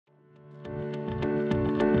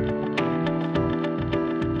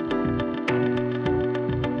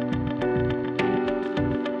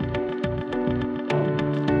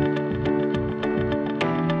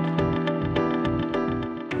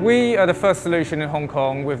We are the first solution in Hong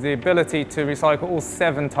Kong with the ability to recycle all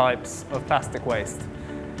 7 types of plastic waste.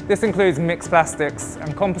 This includes mixed plastics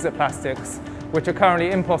and composite plastics, which are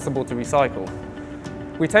currently impossible to recycle.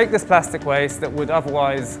 We take this plastic waste that would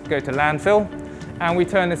otherwise go to landfill, and we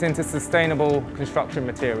turn it into sustainable construction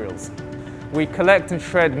materials. We collect and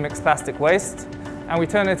shred mixed plastic waste, and we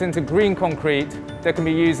turn it into green concrete that can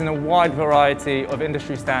be used in a wide variety of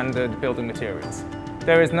industry standard building materials.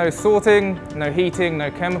 There is no sorting, no heating, no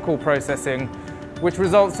chemical processing, which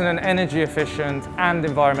results in an energy efficient and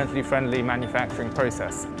environmentally friendly manufacturing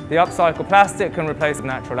process. The upcycled plastic can replace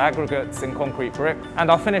natural aggregates in concrete brick, and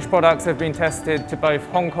our finished products have been tested to both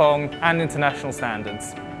Hong Kong and international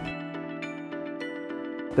standards.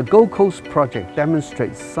 The Gold Coast project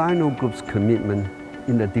demonstrates Sino Group's commitment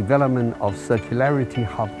in the development of Circularity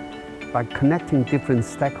Hub by connecting different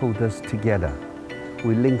stakeholders together.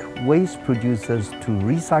 We link waste producers to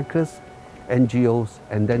recyclers, NGOs,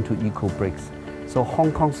 and then to EcoBricks, so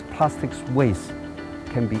Hong Kong's plastics waste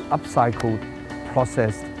can be upcycled,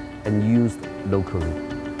 processed, and used locally.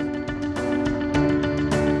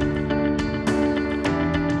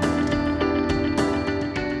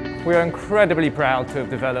 We are incredibly proud to have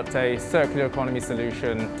developed a circular economy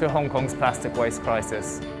solution to Hong Kong's plastic waste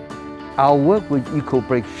crisis. Our work with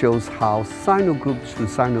EcoBricks shows how Sino Group through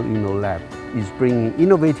Sino Lab is bringing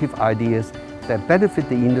innovative ideas that benefit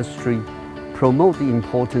the industry, promote the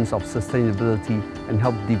importance of sustainability, and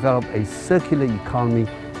help develop a circular economy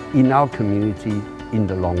in our community in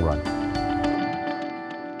the long run.